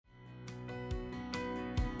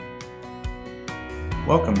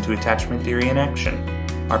Welcome to Attachment Theory in Action.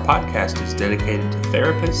 Our podcast is dedicated to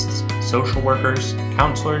therapists, social workers,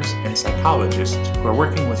 counselors, and psychologists who are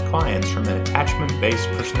working with clients from an attachment-based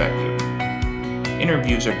perspective.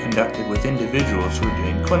 Interviews are conducted with individuals who are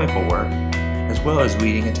doing clinical work, as well as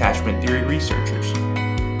leading attachment theory researchers.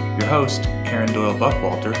 Your host, Karen Doyle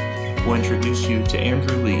Buckwalter, will introduce you to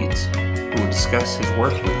Andrew Leeds, who will discuss his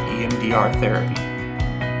work with EMDR therapy.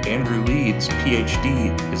 Andrew Leeds,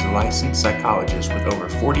 PhD, is a licensed psychologist with over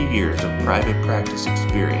 40 years of private practice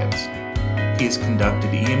experience. He has conducted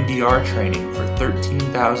EMDR training for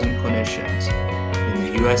 13,000 clinicians in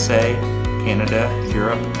the USA, Canada,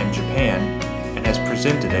 Europe, and Japan, and has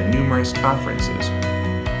presented at numerous conferences.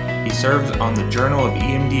 He serves on the Journal of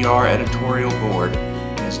EMDR editorial board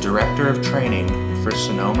and is Director of Training for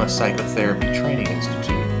Sonoma Psychotherapy Training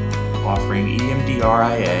Institute, offering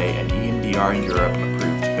EMDR-IA and EMDR Europe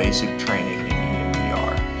approved basic training in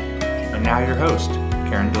EMDR. And now your host,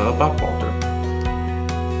 Karen Doyle Buckwalter.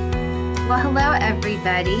 Well, hello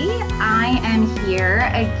everybody. I am here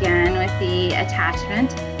again with the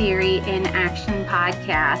Attachment Theory in Action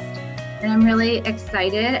podcast. And I'm really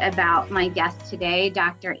excited about my guest today,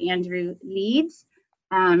 Dr. Andrew Leeds.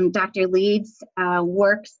 Dr. Leeds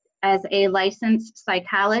works as a licensed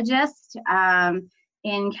psychologist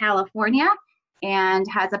in California and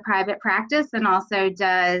has a private practice and also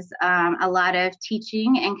does a lot of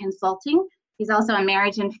teaching and consulting. He's also a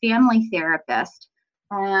marriage and family therapist,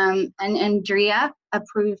 an Andrea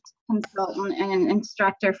approved consultant and an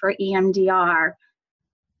instructor for EMDR.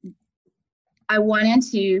 I wanted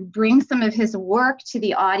to bring some of his work to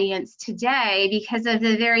the audience today because of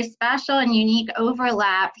the very special and unique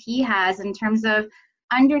overlap he has in terms of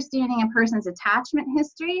understanding a person's attachment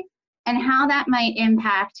history and how that might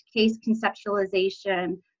impact case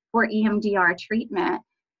conceptualization for EMDR treatment.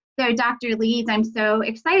 So Dr. Leeds, I'm so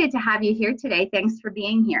excited to have you here today. Thanks for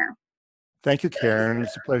being here. Thank you, Karen.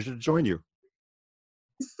 It's a pleasure to join you.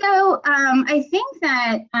 So I think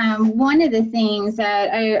that one of the things that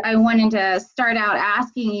I wanted to start out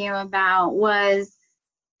asking you about was,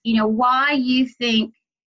 why you think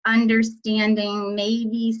understanding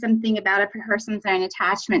maybe something about a person's own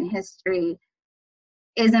attachment history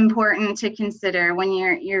is important to consider when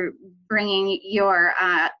you're bringing your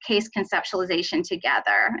case conceptualization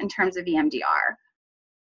together in terms of EMDR.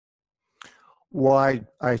 Well,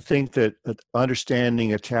 I think that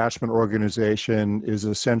understanding attachment organization is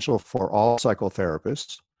essential for all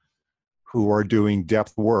psychotherapists who are doing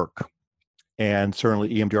depth work. And certainly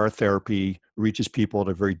EMDR therapy reaches people at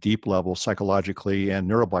a very deep level psychologically and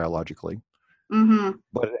neurobiologically. Mm-hmm.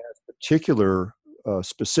 But it has particular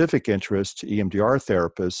specific interest to EMDR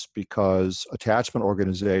therapists because attachment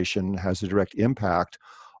organization has a direct impact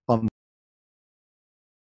on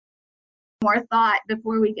more thought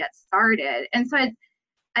before we get started. And so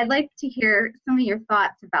I'd like to hear some of your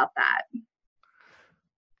thoughts about that.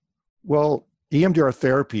 Well, EMDR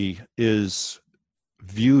therapy is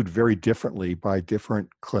viewed very differently by different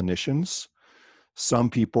clinicians.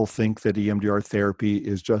 Some people think that EMDR therapy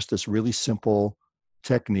is just this really simple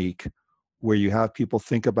technique where you have people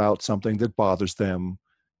think about something that bothers them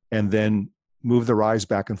and then move their eyes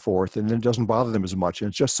back and forth, and then it doesn't bother them as much. And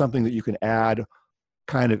it's just something that you can add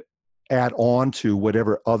on to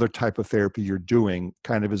whatever other type of therapy you're doing,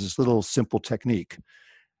 kind of as this little simple technique.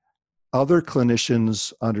 Other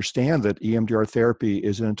clinicians understand that EMDR therapy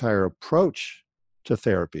is an entire approach to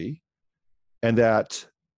therapy and that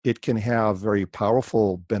it can have very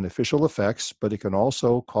powerful beneficial effects, but it can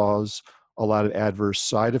also cause a lot of adverse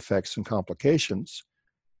side effects and complications.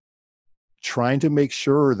 Trying to make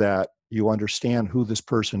sure that you understand who this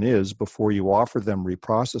person is before you offer them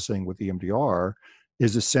reprocessing with EMDR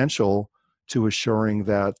is essential to assuring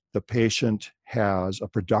that the patient has a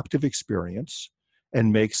productive experience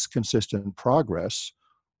and makes consistent progress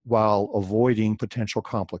while avoiding potential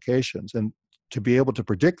complications. And to be able to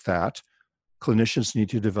predict that, clinicians need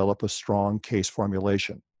to develop a strong case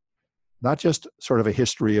formulation. Not just sort of a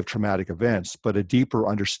history of traumatic events, but a deeper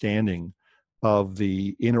understanding of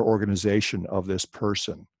the inner organization of this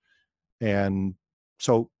person. And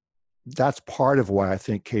so that's part of why I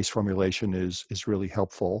think case formulation is really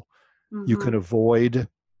helpful. Mm-hmm. You can avoid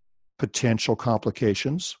potential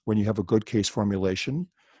complications when you have a good case formulation.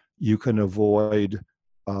 You can avoid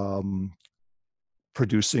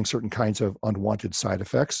producing certain kinds of unwanted side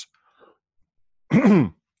effects.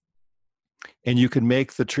 And you can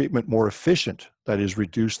make the treatment more efficient, that is,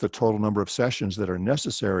 reduce the total number of sessions that are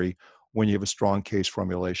necessary when you have a strong case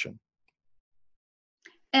formulation.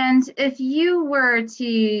 And if you were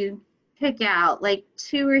to pick out like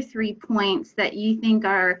 2 or 3 points that you think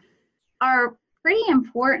are pretty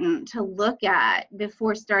important to look at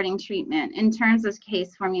before starting treatment in terms of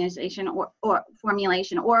case formulation or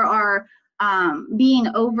are being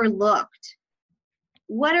overlooked?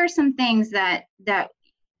 What are some things that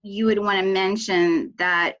you would want to mention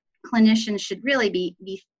that clinicians should really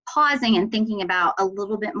be pausing and thinking about a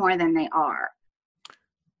little bit more than they are?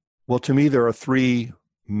 Well, to me, there are three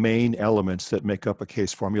main elements that make up a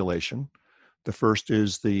case formulation. The first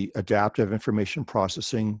is the adaptive information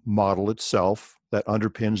processing model itself that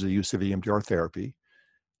underpins the use of EMDR therapy.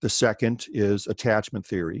 The second is attachment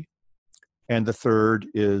theory. And the third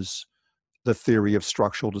is the theory of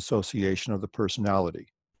structural dissociation of the personality.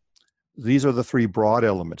 These are the three broad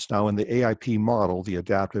elements. Now, in the AIP model, the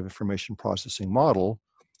adaptive information processing model,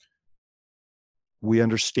 we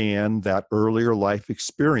understand that earlier life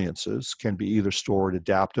experiences can be either stored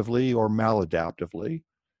adaptively or maladaptively.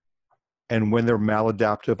 And when they're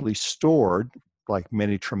maladaptively stored, like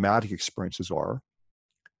many traumatic experiences are,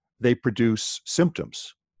 they produce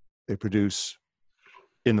symptoms. They produce,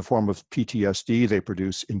 in the form of PTSD, they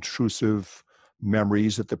produce intrusive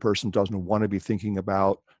memories that the person doesn't want to be thinking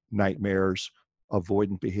about, nightmares,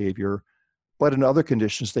 avoidant behavior. But in other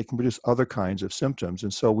conditions, they can produce other kinds of symptoms.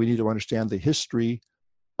 And so we need to understand the history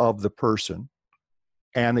of the person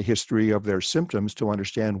and the history of their symptoms to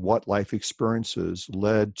understand what life experiences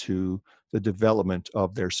led to the development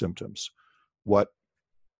of their symptoms. What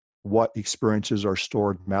experiences are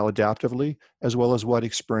stored maladaptively, as well as what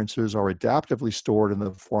experiences are adaptively stored in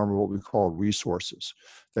the form of what we call resources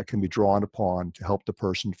that can be drawn upon to help the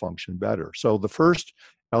person function better. So the first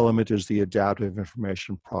element is the adaptive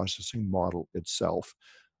information processing model itself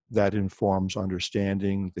that informs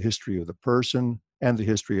understanding the history of the person and the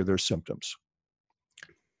history of their symptoms.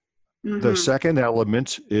 Mm-hmm. The second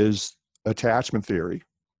element is attachment theory.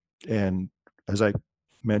 And as I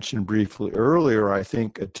mentioned briefly earlier, I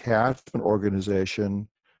think attachment organization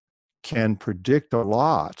can predict a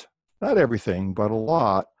lot, not everything, but a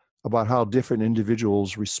lot about how different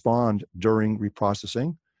individuals respond during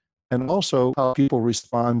reprocessing and also how people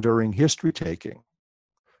respond during history taking.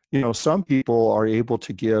 You know, some people are able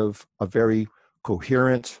to give a very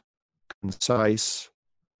coherent, concise,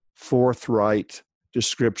 forthright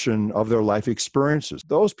description of their life experiences.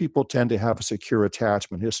 Those people tend to have a secure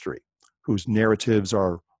attachment history, whose narratives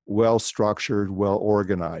are well structured, well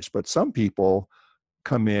organized. But some people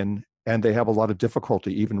come in and they have a lot of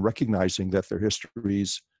difficulty even recognizing that their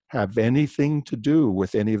histories have anything to do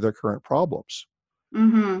with any of their current problems.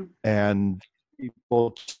 Mm-hmm. And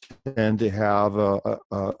people tend to have an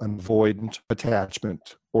avoidant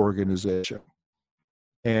attachment organization.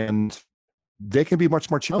 And they can be much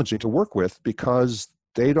more challenging to work with because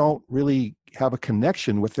they don't really have a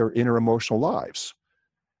connection with their inner emotional lives.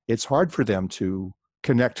 It's hard for them to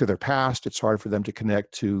connect to their past. It's hard for them to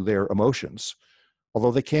connect to their emotions,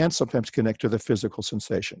 although they can sometimes connect to the physical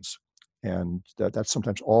sensations. And that's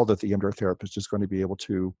sometimes all that the EMDR therapist is going to be able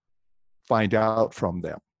to find out from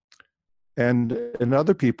them. And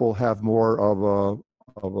other people have more of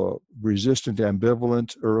a resistant,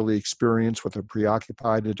 ambivalent early experience with a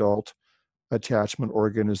preoccupied adult attachment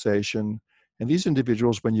organization. And these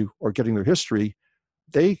individuals, when you are getting their history,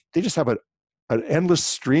 they just have an endless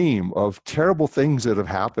stream of terrible things that have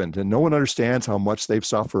happened, and no one understands how much they've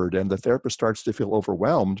suffered. And the therapist starts to feel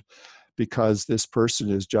overwhelmed because this person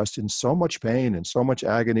is just in so much pain and so much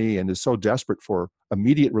agony and is so desperate for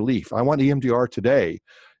immediate relief. I want EMDR today,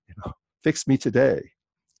 fix me today.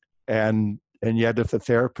 And yet if the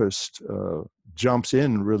therapist jumps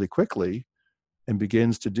in really quickly and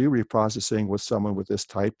begins to do reprocessing with someone with this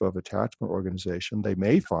type of attachment organization, they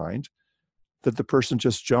may find that the person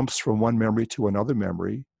just jumps from one memory to another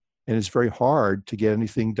memory, and it's very hard to get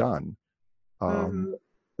anything done.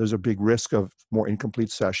 There's a big risk of more incomplete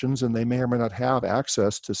sessions, and they may or may not have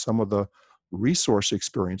access to some of the resource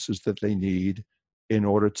experiences that they need in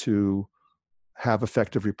order to have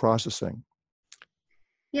effective reprocessing.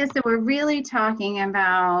 Yeah, so we're really talking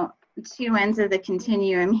about two ends of the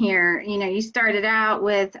continuum here. You know, you started out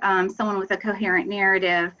with someone with a coherent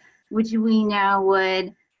narrative, which we know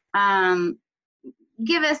would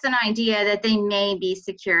give us an idea that they may be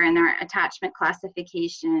secure in their attachment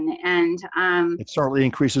classification. And it certainly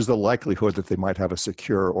increases the likelihood that they might have a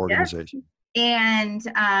secure organization. Yes.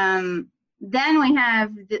 And then we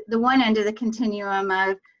have the one end of the continuum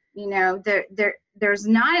of, you know, there's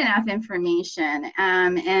not enough information.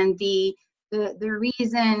 And the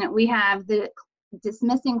reason we have the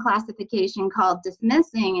dismissing classification called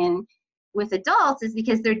dismissing and with adults is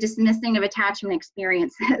because they're dismissing of attachment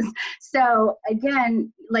experiences. So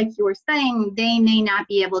again, like you were saying, they may not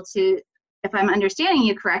be able to, if I'm understanding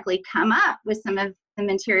you correctly, come up with some of the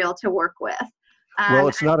material to work with. Well,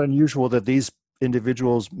 it's not unusual that these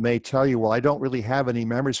individuals may tell you, well, I don't really have any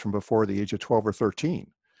memories from before the age of 12 or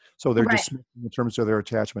 13. So they're Right. dismissing in terms of their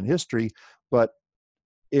attachment history. But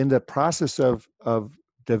in the process of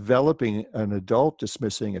developing an adult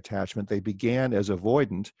dismissing attachment, they began as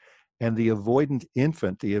avoidant, and the avoidant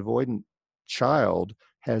infant, the avoidant child,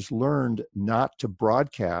 has learned not to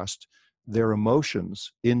broadcast their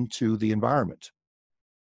emotions into the environment.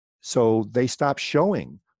 So they stop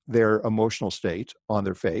showing their emotional state on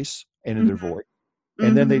their face and in their Mm-hmm. voice.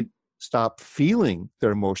 And then they stop feeling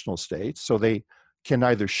their emotional state. So they can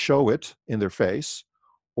neither show it in their face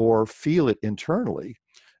or feel it internally.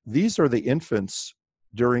 These are the infants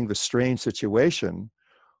during the strange situation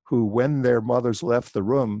who, when their mothers left the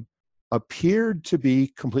room, appeared to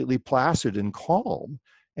be completely placid and calm.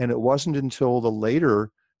 And it wasn't until the later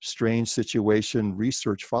strange situation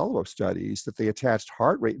research follow-up studies that they attached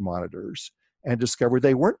heart rate monitors and discovered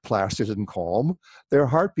they weren't placid and calm. Their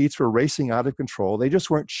heartbeats were racing out of control. They just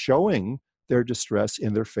weren't showing their distress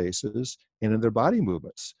in their faces and in their body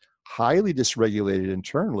movements. Highly dysregulated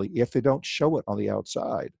internally if they don't show it on the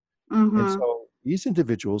outside. And Mm-hmm. so these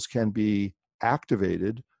individuals can be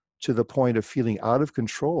activated to the point of feeling out of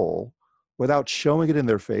control without showing it in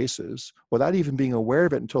their faces, without even being aware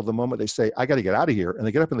of it until the moment they say, I got to get out of here. And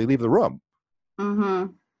they get up and they leave the room.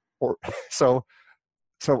 Mm-hmm. Or so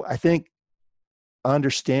I think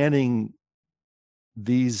understanding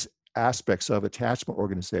these aspects of attachment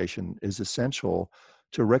organization is essential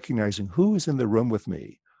to recognizing who is in the room with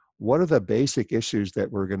me. What are the basic issues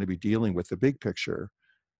that we're going to be dealing with, the big picture,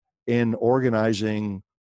 in organizing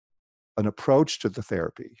an approach to the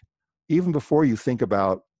therapy, even before you think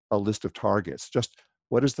about a list of targets. Just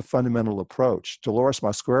what is the fundamental approach? Dolores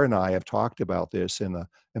Mosquera and I have talked about this in the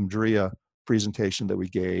EMDRIA presentation that we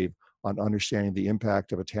gave on understanding the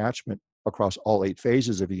impact of attachment across all 8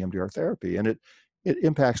 phases of EMDR therapy. And it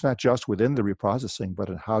impacts not just within the reprocessing, but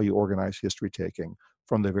in how you organize history taking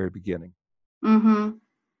from the very beginning. Mm-hmm.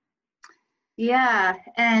 Yeah.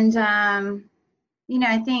 And,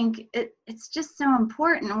 I think it's just so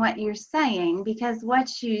important what you're saying, because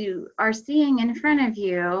what you are seeing in front of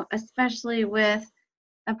you, especially with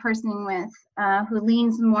a person with who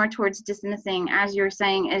leans more towards dismissing, as you're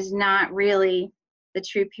saying, is not really the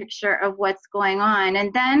true picture of what's going on.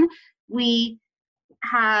 And then we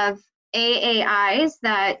have AAIs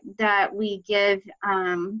that we give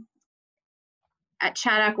at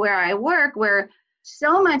Chaddock where I work, where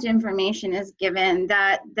so much information is given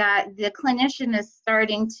that the clinician is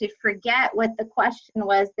starting to forget what the question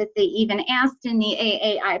was that they even asked in the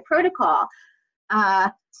AAI protocol.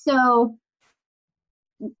 So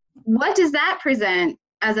what does that present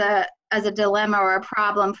as a dilemma or a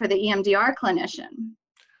problem for the EMDR clinician?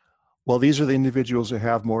 Well, these are the individuals who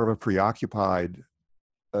have more of a preoccupied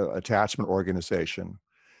attachment organization,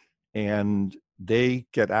 and they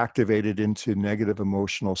get activated into negative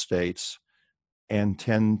emotional states and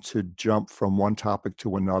tend to jump from one topic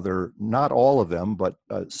to another. Not all of them, but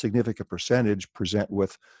a significant percentage present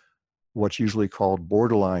with what's usually called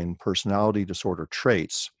borderline personality disorder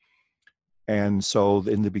traits. And so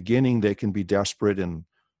in the beginning, they can be desperate and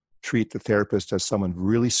treat the therapist as someone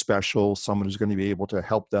really special, someone who's going to be able to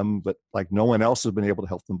help them, but like no one else has been able to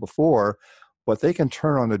help them before. But they can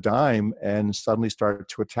turn on a dime and suddenly start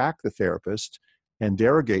to attack the therapist and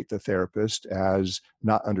derogate the therapist as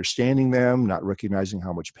not understanding them, not recognizing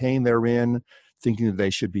how much pain they're in, thinking that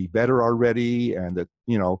they should be better already, and that,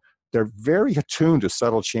 they're very attuned to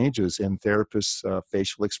subtle changes in therapists'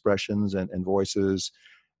 facial expressions and voices.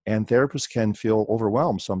 And therapists can feel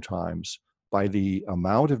overwhelmed sometimes by the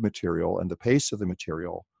amount of material and the pace of the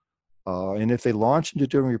material. And if they launch into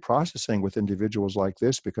doing reprocessing with individuals like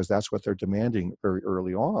this, because that's what they're demanding very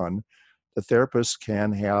early on, the therapist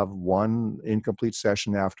can have one incomplete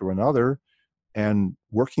session after another and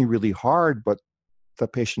working really hard, but the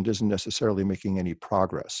patient isn't necessarily making any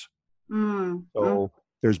progress. So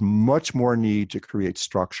there's much more need to create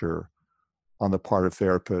structure on the part of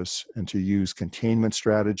therapists and to use containment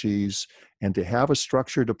strategies and to have a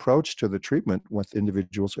structured approach to the treatment with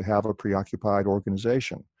individuals who have a preoccupied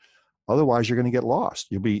organization. Otherwise, you're going to get lost.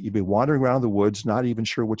 You'll be wandering around the woods, not even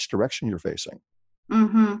sure which direction you're facing.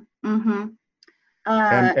 Mm-hmm. Mm-hmm.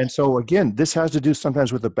 And so again, this has to do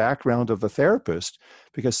sometimes with the background of the therapist,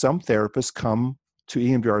 because some therapists come to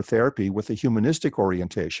EMDR therapy with a humanistic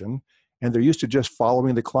orientation, and they're used to just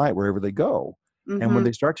following the client wherever they go. And when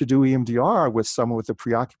they start to do EMDR with someone with a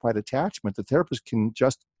preoccupied attachment, the therapist can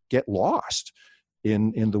just get lost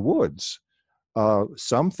in the woods.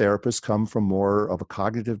 Some therapists come from more of a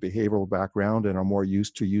cognitive behavioral background and are more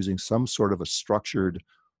used to using some sort of a structured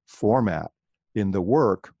format in the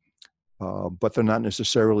work. but they're not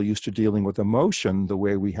necessarily used to dealing with emotion the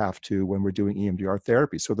way we have to when we're doing EMDR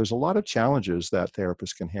therapy. So there's a lot of challenges that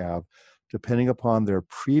therapists can have depending upon their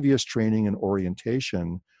previous training and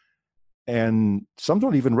orientation. And some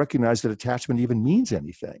don't even recognize that attachment even means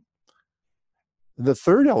anything. The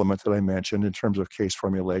third element that I mentioned in terms of case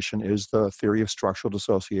formulation is the theory of structural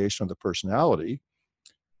dissociation of the personality,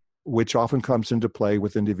 which often comes into play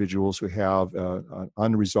with individuals who have an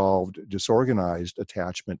unresolved, disorganized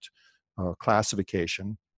attachment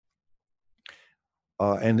classification.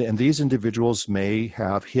 And these individuals may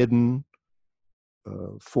have hidden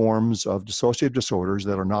forms of dissociative disorders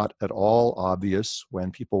that are not at all obvious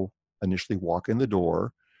when people initially walk in the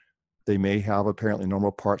door. They may have apparently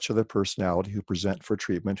normal parts of their personality who present for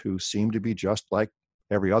treatment who seem to be just like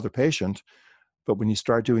every other patient. But when you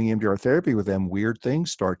start doing EMDR therapy with them, weird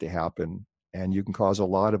things start to happen, and you can cause a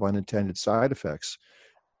lot of unintended side effects.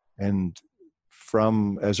 And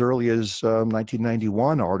from as early as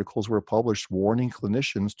 1991, articles were published warning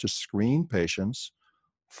clinicians to screen patients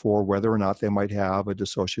for whether or not they might have a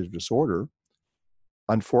dissociative disorder.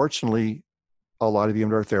 Unfortunately, a lot of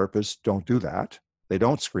EMDR therapists don't do that. They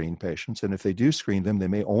don't screen patients, and if they do screen them, they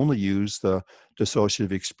may only use the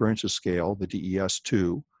Dissociative Experiences Scale, the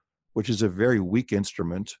DES-2, which is a very weak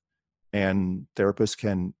instrument, and therapists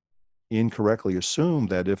can incorrectly assume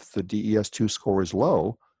that if the DES-2 score is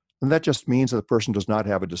low, then that just means that the person does not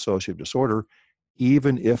have a dissociative disorder,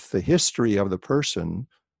 even if the history of the person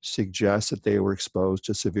suggests that they were exposed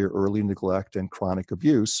to severe early neglect and chronic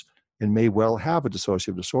abuse and may well have a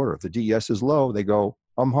dissociative disorder. If the DES is low, they go,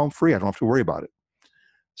 I'm home free, I don't have to worry about it.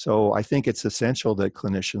 So I think it's essential that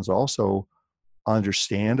clinicians also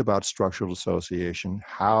understand about structural dissociation,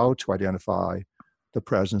 how to identify the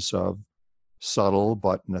presence of subtle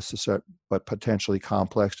but potentially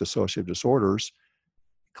complex dissociative disorders.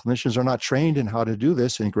 Clinicians are not trained in how to do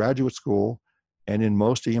this in graduate school, and in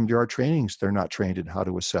most EMDR trainings, they're not trained in how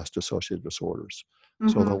to assess dissociative disorders.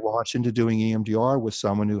 Mm-hmm. So they'll launch into doing EMDR with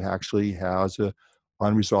someone who actually has a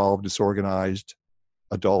unresolved, disorganized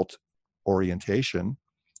adult orientation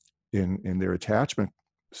in their attachment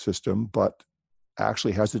system, but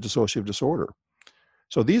actually has a dissociative disorder.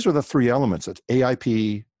 So these are the three elements: it's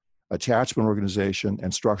AIP, attachment organization,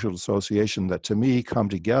 and structural dissociation that to me come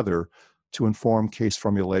together to inform case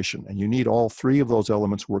formulation. And you need all three of those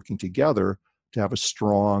elements working together to have a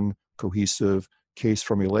strong, cohesive case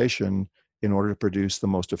formulation in order to produce the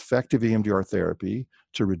most effective EMDR therapy,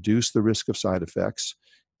 to reduce the risk of side effects,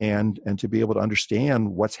 and to be able to understand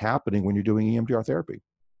what's happening when you're doing EMDR therapy.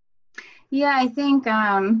 Yeah, I think,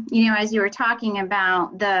 as you were talking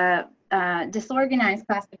about the disorganized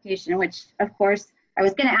classification, which of course I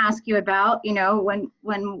was going to ask you about, when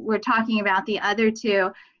we're talking about the other two,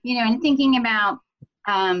 and thinking about,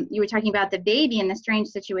 you were talking about the baby in the strange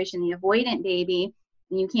situation, the avoidant baby,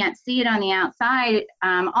 and you can't see it on the outside.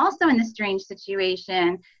 Also in the strange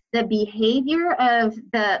situation, the behavior of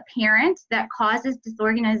the parent that causes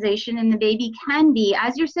disorganization in the baby can be,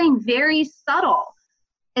 as you're saying, very subtle.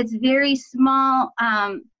 It's very small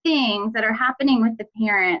things that are happening with the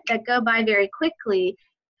parent that go by very quickly.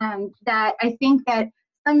 That I think that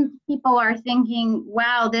some people are thinking,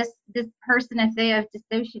 wow, this person, if they have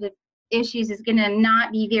dissociative issues, is going to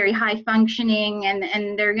not be very high functioning,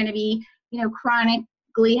 and they're going to be,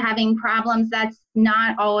 chronically having problems. That's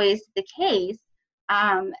not always the case.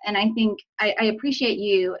 And I think I appreciate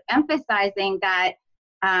you emphasizing that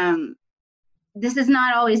this is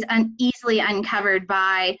not always easily uncovered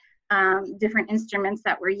by different instruments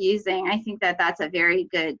that we're using. I think that that's a very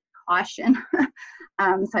good caution.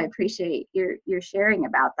 So I appreciate your sharing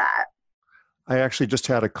about that. I actually just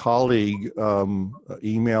had a colleague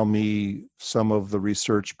email me some of the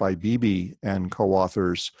research by Beebe and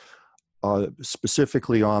co-authors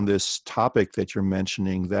specifically on this topic that you're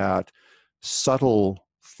mentioning, that subtle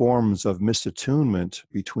forms of misattunement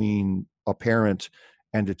between a parent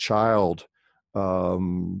and a child,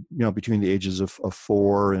 between the ages of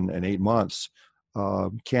 4 and 8 months,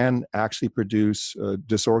 can actually produce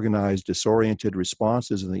disorganized, disoriented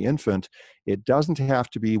responses in the infant. It doesn't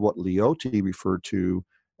have to be what Leoty referred to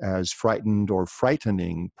as frightened or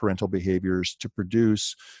frightening parental behaviors to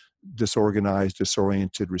produce disorganized,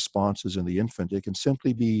 disoriented responses in the infant. It can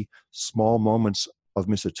simply be small moments of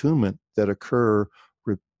misattunement that occur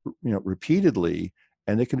repeatedly,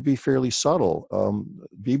 and it can be fairly subtle.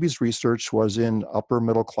 Beebe's research was in upper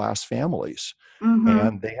middle class families,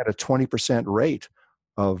 and they had a 20% rate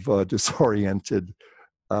of disoriented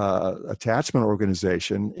attachment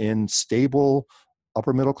organization in stable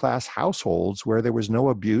upper middle class households where there was no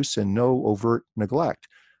abuse and no overt neglect,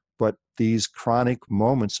 but these chronic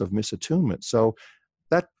moments of misattunement. So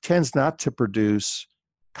that tends not to produce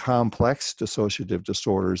complex dissociative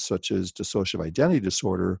disorders such as dissociative identity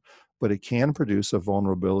disorder, but it can produce a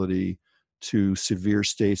vulnerability to severe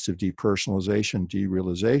states of depersonalization,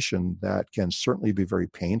 derealization that can certainly be very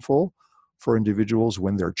painful for individuals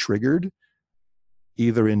when they're triggered,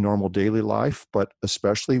 either in normal daily life, but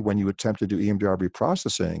especially when you attempt to do EMDR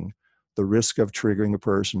reprocessing, the risk of triggering a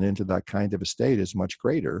person into that kind of a state is much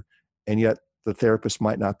greater. And yet the therapist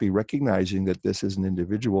might not be recognizing that this is an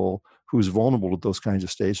individual who's vulnerable to those kinds of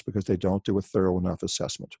states because they don't do a thorough enough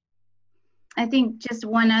assessment. I think just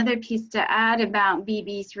one other piece to add about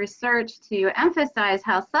BB's research to emphasize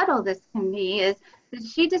how subtle this can be is that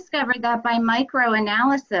she discovered that by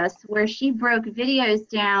microanalysis, where she broke videos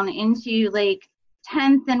down into like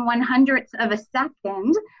tenths and 1/100ths of a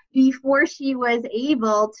second before she was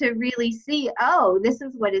able to really see, oh, this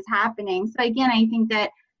is what is happening. So again, I think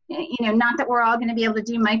that, not that we're all going to be able to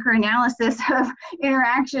do microanalysis of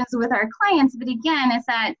interactions with our clients, but again, it's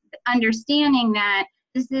that understanding that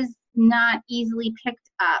this is not easily picked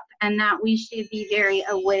up and that we should be very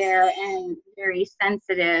aware and very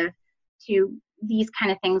sensitive to these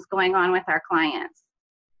kind of things going on with our clients.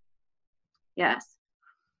 Yes.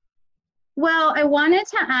 Well, I wanted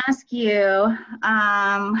to ask you,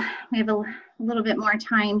 we have a little bit more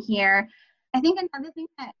time here. I think another thing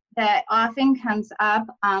that often comes up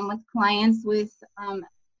with clients with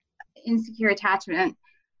insecure attachment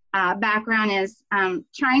background is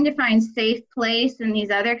trying to find safe place and these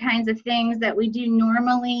other kinds of things that we do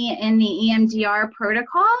normally in the EMDR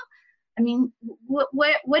protocol. I mean,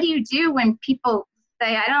 what do you do when people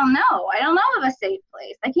say, I don't know of a safe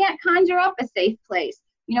place. I can't conjure up a safe place.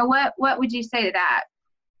 What would you say to that?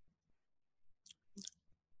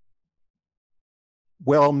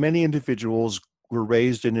 Well, many individuals were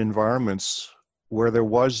raised in environments where there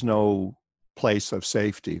was no place of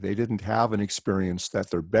safety. They didn't have an experience that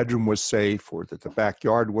their bedroom was safe, or that the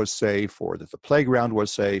backyard was safe, or that the playground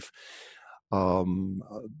was safe.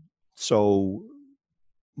 So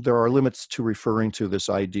there are limits to referring to this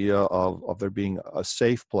idea of there being a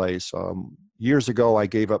safe place. Years ago, I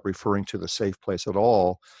gave up referring to the safe place at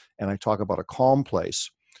all, and I talk about a calm place.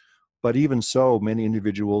 But even so, many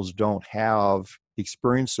individuals don't have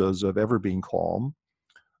experiences of ever being calm.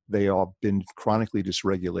 They have been chronically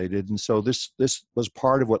dysregulated. And so this was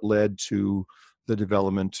part of what led to the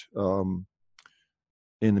development in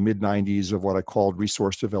the mid-90s of what I called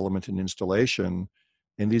resource development and installation.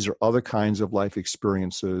 And these are other kinds of life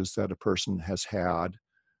experiences that a person has had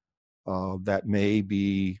that may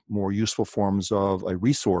be more useful forms of a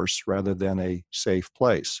resource rather than a safe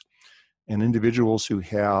place. And individuals who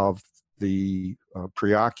have the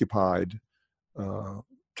preoccupied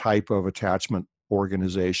type of attachment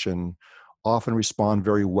organization often respond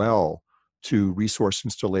very well to resource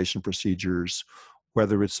installation procedures,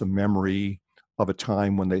 whether it's a memory of a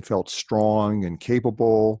time when they felt strong and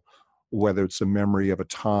capable, whether it's a memory of a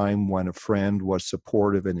time when a friend was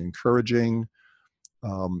supportive and encouraging,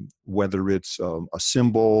 whether it's a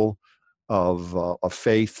symbol of a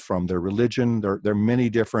faith from their religion. There are many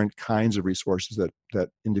different kinds of resources that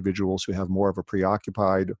individuals who have more of a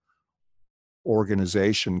preoccupied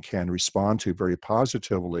organization can respond to very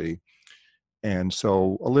positively. And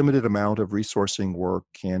so a limited amount of resourcing work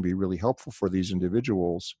can be really helpful for these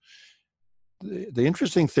individuals. The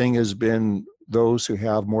interesting thing has been those who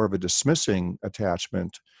have more of a dismissing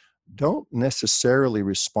attachment don't necessarily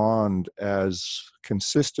respond as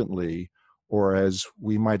consistently or as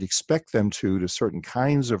we might expect them to certain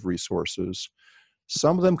kinds of resources.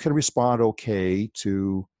 Some of them can respond okay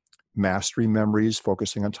to mastery memories,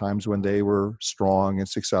 focusing on times when they were strong and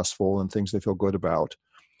successful and things they feel good about.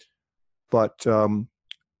 But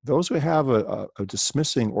those who have a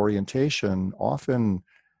dismissing orientation often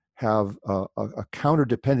have a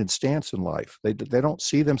counter-dependent stance in life. They don't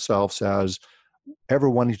see themselves as ever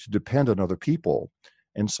wanting to depend on other people.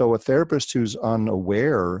 And so a therapist who's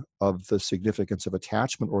unaware of the significance of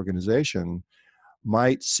attachment organization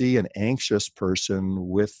might see an anxious person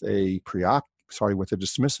with a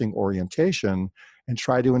dismissing orientation and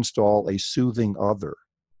try to install a soothing other.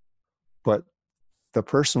 But the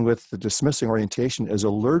person with the dismissing orientation is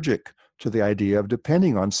allergic to the idea of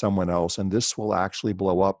depending on someone else, and this will actually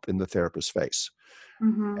blow up in the therapist's face.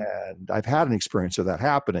 Mm-hmm. And I've had an experience of that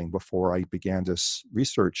happening before I began to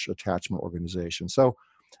research attachment organization. So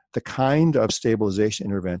the kind of stabilization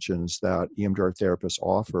interventions that EMDR therapists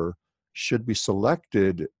offer should be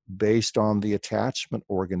selected based on the attachment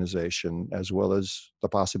organization as well as the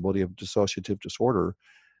possibility of dissociative disorder.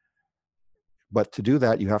 But to do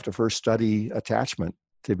that, you have to first study attachment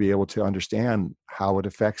to be able to understand how it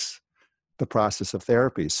affects the process of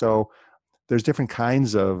therapy. So there's different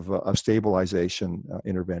kinds of stabilization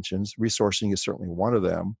interventions. Resourcing is certainly one of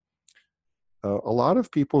them. A lot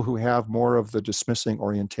of people who have more of the dismissing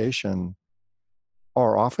orientation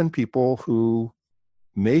are often people who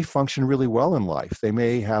may function really well in life. They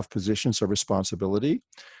may have positions of responsibility.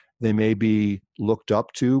 They may be looked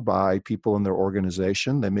up to by people in their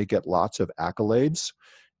organization. They may get lots of accolades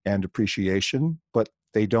and appreciation, but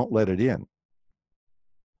they don't let it in.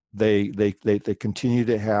 They continue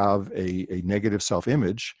to have a negative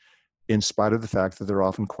self-image in spite of the fact that they're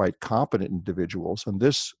often quite competent individuals. And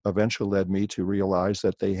this eventually led me to realize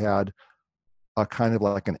that they had a kind of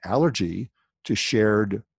like an allergy to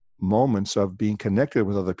shared moments of being connected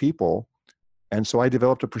with other people. And so I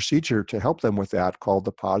developed a procedure to help them with that called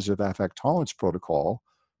the Positive Affect Tolerance Protocol,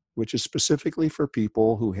 which is specifically for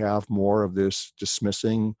people who have more of this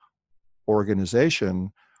dismissing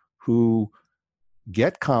organization, who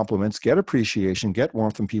get compliments, get appreciation, get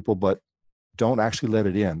warmth from people, but don't actually let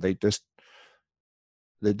it in. They just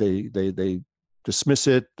they dismiss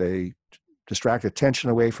it, they distract attention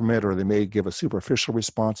away from it, or they may give a superficial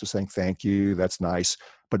response to saying thank you, that's nice,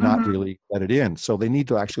 but not really let it in. So they need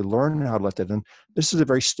to actually learn how to let that in. This is a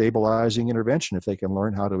very stabilizing intervention if they can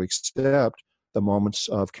learn how to accept the moments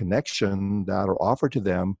of connection that are offered to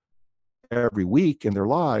them every week in their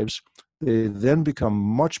lives. They then become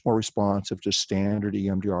much more responsive to standard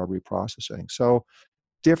EMDR reprocessing. So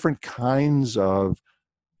different kinds of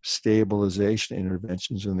stabilization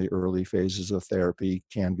interventions in the early phases of therapy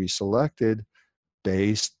can be selected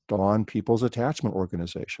based on people's attachment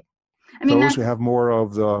organization. I mean, those who have more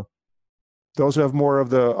of the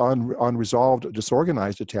unresolved,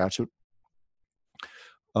 disorganized attachment,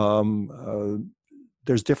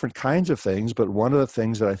 there's different kinds of things, but one of the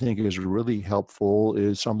things that I think is really helpful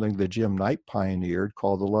is something that Jim Knight pioneered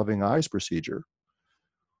called the Loving Eyes procedure,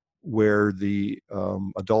 where the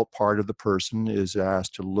adult part of the person is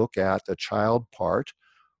asked to look at the child part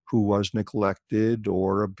who was neglected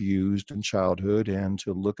or abused in childhood, and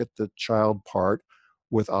to look at the child part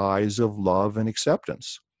with eyes of love and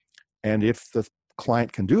acceptance. And if the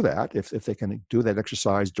client can do that, if they can do that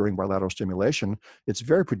exercise during bilateral stimulation, it's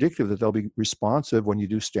very predictive that they'll be responsive when you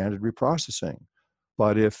do standard reprocessing.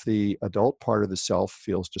 But if the adult part of the self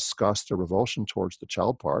feels disgust or revulsion towards the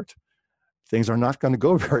child part, things are not going to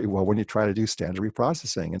go very well when you try to do standard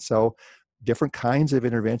reprocessing. And so different kinds of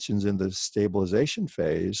interventions in the stabilization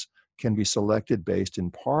phase can be selected based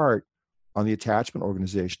in part on the attachment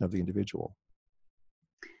organization of the individual.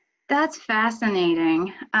 That's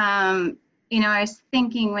fascinating. I was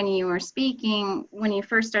thinking when you were speaking, when you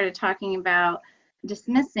first started talking about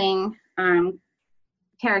dismissing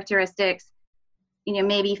characteristics,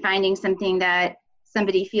 maybe finding something that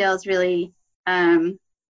somebody feels really,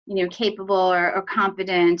 capable or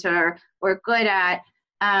competent or good at.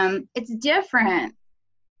 It's different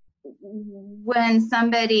when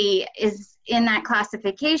somebody is in that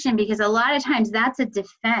classification, because a lot of times that's a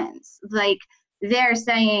defense. Like, they're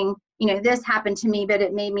saying, this happened to me, but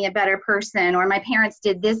it made me a better person, or my parents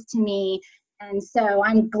did this to me, and so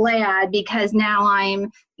I'm glad because now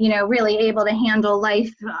I'm, really able to handle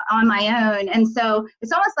life on my own. And so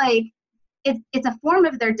it's almost like it's a form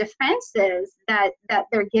of their defenses that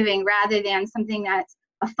they're giving, rather than something that's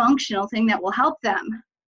a functional thing that will help them.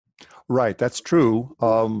 Right, that's true.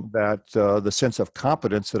 That the sense of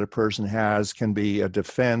competence that a person has can be a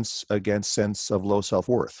defense against sense of low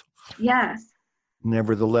self-worth. Yes.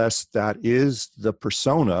 Nevertheless, that is the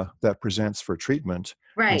persona that presents for treatment.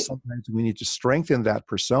 Right. And sometimes we need to strengthen that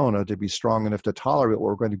persona to be strong enough to tolerate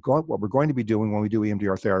what we're going to be doing when we do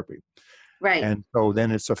EMDR therapy. Right. And so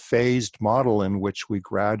then it's a phased model in which we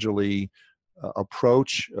gradually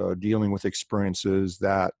approach dealing with experiences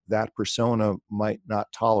that persona might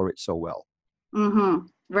not tolerate so well. Mm-hmm.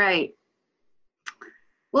 Right.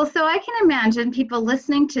 Well, so I can imagine people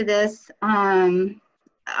listening to this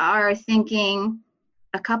are thinking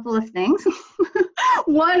a couple of things.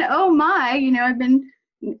 One, oh my, I've been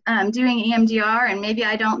doing EMDR and maybe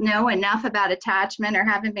I don't know enough about attachment or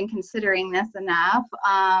haven't been considering this enough.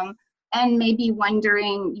 And maybe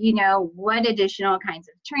wondering, what additional kinds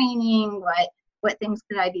of training, what things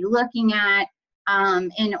could I be looking at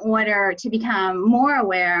in order to become more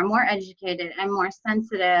aware, more educated, and more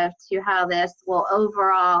sensitive to how this will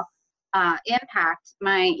overall impact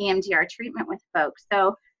my EMDR treatment with folks.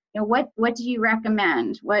 So, what do you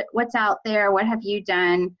recommend? What's out there? What have you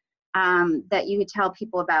done that you could tell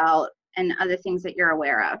people about, and other things that you're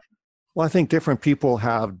aware of? Well, I think different people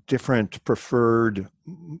have different preferred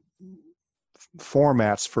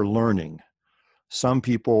formats for learning. Some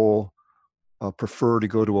people prefer to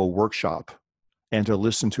go to a workshop and to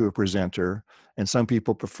listen to a presenter. And some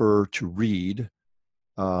people prefer to read.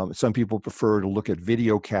 Some people prefer to look at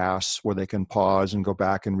video casts where they can pause and go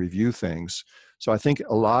back and review things. So I think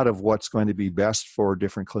a lot of what's going to be best for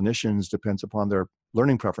different clinicians depends upon their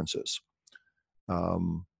learning preferences.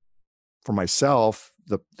 For myself,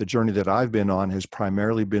 the journey that I've been on has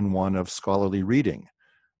primarily been one of scholarly reading.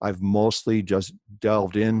 I've mostly just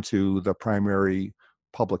delved into the primary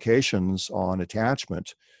publications on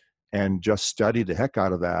attachment and just studied the heck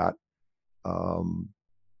out of that.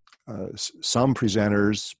 Some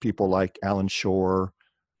presenters, people like Alan Shore,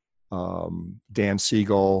 Dan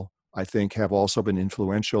Siegel, I think have also been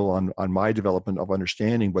influential on my development of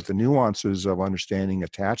understanding, but the nuances of understanding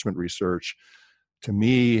attachment research to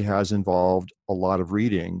me has involved a lot of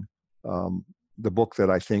reading. The book that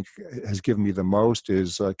I think has given me the most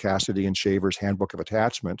is Cassidy and Shaver's Handbook of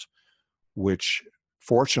Attachment, which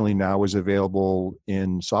fortunately now is available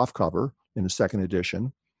in softcover in the second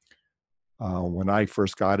edition. When I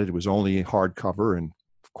first got it, it was only hardcover and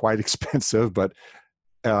quite expensive, but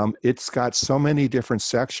it's got so many different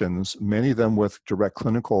sections, many of them with direct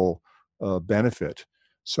clinical benefit.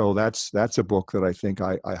 So that's a book that I think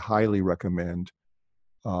I highly recommend.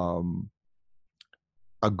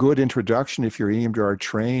 A good introduction, if you're EMDR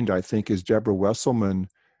trained, I think, is Deborah Wesselman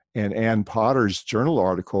and Ann Potter's journal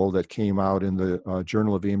article that came out in the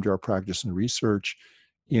Journal of EMDR Practice and Research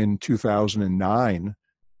in 2009.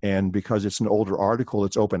 And because it's an older article,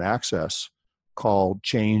 it's open access, called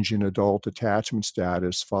Change in Adult Attachment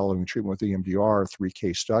Status Following Treatment with EMDR, 3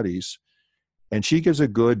 case studies. And she gives a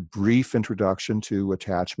good brief introduction to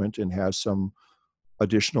attachment and has some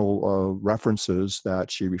additional references that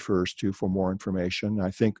she refers to for more information. I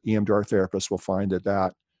think EMDR therapists will find that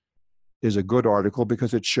that is a good article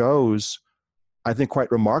because it shows, I think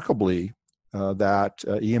quite remarkably, that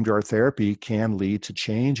EMDR therapy can lead to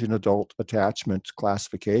change in adult attachment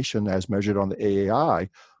classification as measured on the AAI,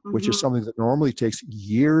 which is something that normally takes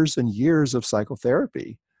years and years of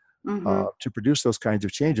psychotherapy to produce those kinds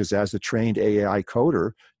of changes. As a trained AAI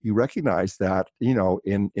coder, you recognize that,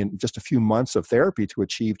 in just a few months of therapy to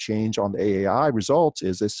achieve change on the AAI results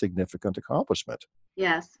is a significant accomplishment.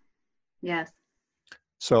 Yes. Yes.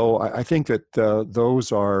 So I think that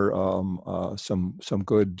those are some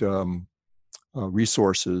good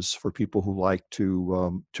resources for people who like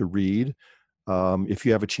to read. If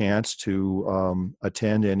you have a chance to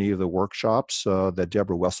attend any of the workshops that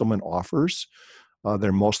Deborah Wesselman offers,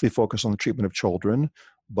 they're mostly focused on the treatment of children,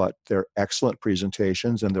 but they're excellent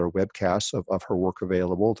presentations and there are webcasts of her work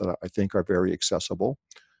available that I think are very accessible.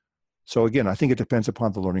 So again, I think it depends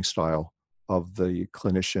upon the learning style of the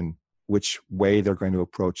clinician, which way they're going to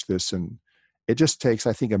approach this. And it just takes,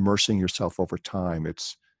 I think, immersing yourself over time.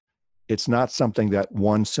 It's not something that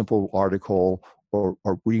one simple article or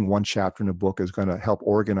reading one chapter in a book is going to help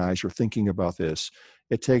organize your thinking about this.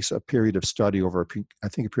 It takes a period of study over, I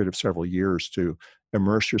think, a period of several years to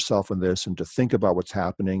immerse yourself in this and to think about what's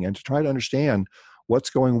happening and to try to understand what's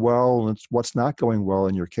going well and what's not going well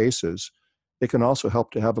in your cases. It can also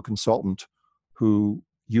help to have a consultant who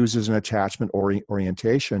uses an attachment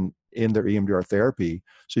orientation in their EMDR therapy,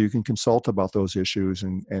 so you can consult about those issues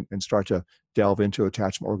and start to delve into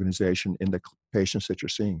attachment organization in the patients that you're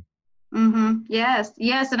seeing. Yes.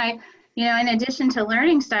 And in addition to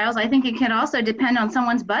learning styles, I think it can also depend on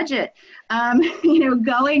someone's budget.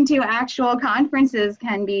 Going to actual conferences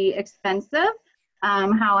can be expensive.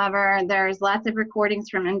 However, there's lots of recordings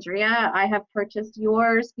from Andrea. I have purchased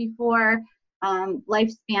yours before.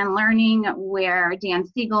 Lifespan Learning, where Dan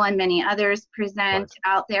Siegel and many others present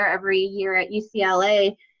out there every year at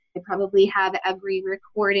UCLA. They probably have every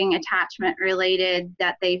recording attachment related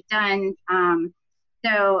that they've done.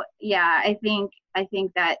 So yeah, I think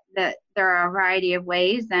that there are a variety of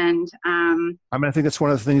ways, and I think that's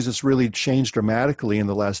one of the things that's really changed dramatically in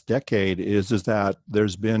the last decade is that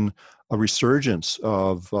there's been a resurgence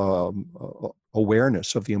of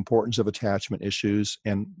awareness of the importance of attachment issues,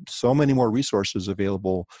 and so many more resources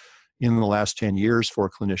available in the last 10 years for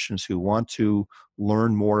clinicians who want to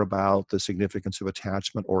learn more about the significance of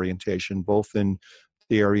attachment orientation, both in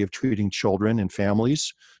the area of treating children and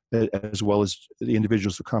families, as well as the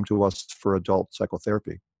individuals who come to us for adult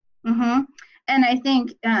psychotherapy. And I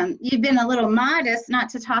think you've been a little modest not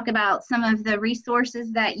to talk about some of the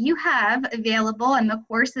resources that you have available and the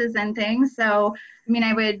courses and things. So,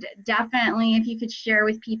 I would definitely, if you could share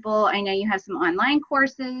with people, I know you have some online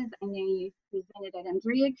courses. I know you presented at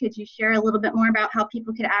Andrea. Could you share a little bit more about how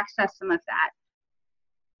people could access some of that?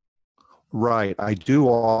 Right. I do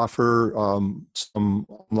offer some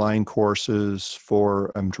online courses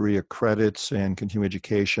for Andrea credits and continuing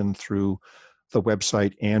education through the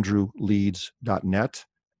website andrewleeds.net.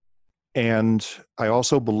 And I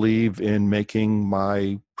also believe in making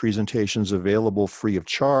my presentations available free of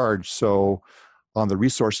charge. So on the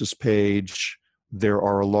resources page, there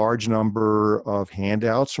are a large number of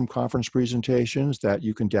handouts from conference presentations that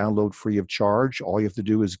you can download free of charge. All you have to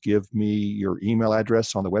do is give me your email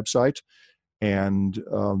address on the website, and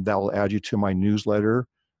that will add you to my newsletter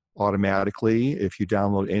automatically. If you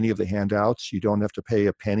download any of the handouts, you don't have to pay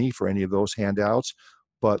a penny for any of those handouts,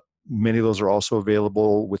 but many of those are also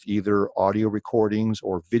available with either audio recordings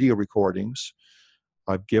or video recordings.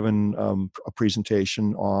 I've given a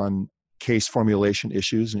presentation on case formulation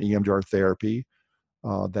issues in EMDR therapy.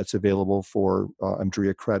 That's available for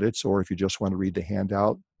EMDRIA credits, or if you just want to read the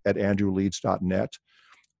handout at andrewleeds.net.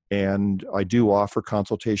 And I do offer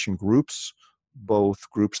consultation groups, both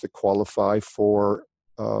groups that qualify for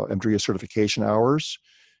EMDRIA certification hours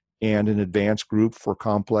and an advanced group for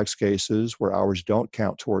complex cases where hours don't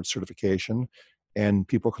count towards certification. And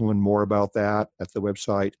people can learn more about that at the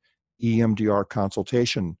website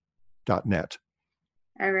emdrconsultation.net.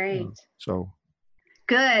 All right. So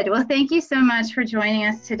good. Well, thank you so much for joining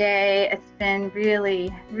us today. It's been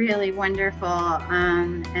really, really wonderful.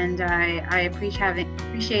 And I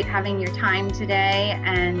appreciate having your time today,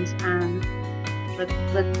 and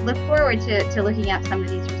look forward to looking at some of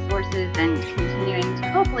these resources and continuing to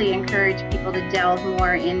hopefully encourage people to delve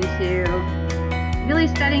more into really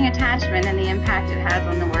studying attachment and the impact it has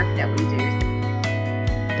on the work that we do.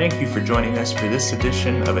 Thank you for joining us for this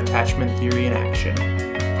edition of Attachment Theory in Action.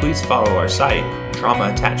 Please follow our site,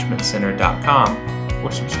 traumaattachmentcenter.com,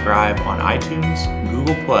 or subscribe on iTunes,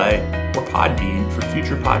 Google Play, or Podbean for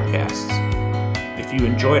future podcasts. If you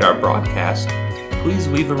enjoyed our broadcast, please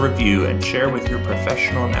leave a review and share with your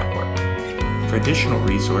professional network. For additional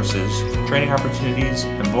resources, training opportunities,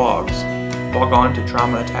 and blogs, log on to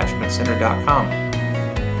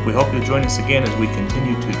traumaattachmentcenter.com. We hope you'll join us again as we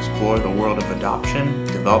continue to explore the world of adoption,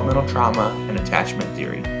 developmental trauma, and attachment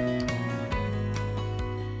theory.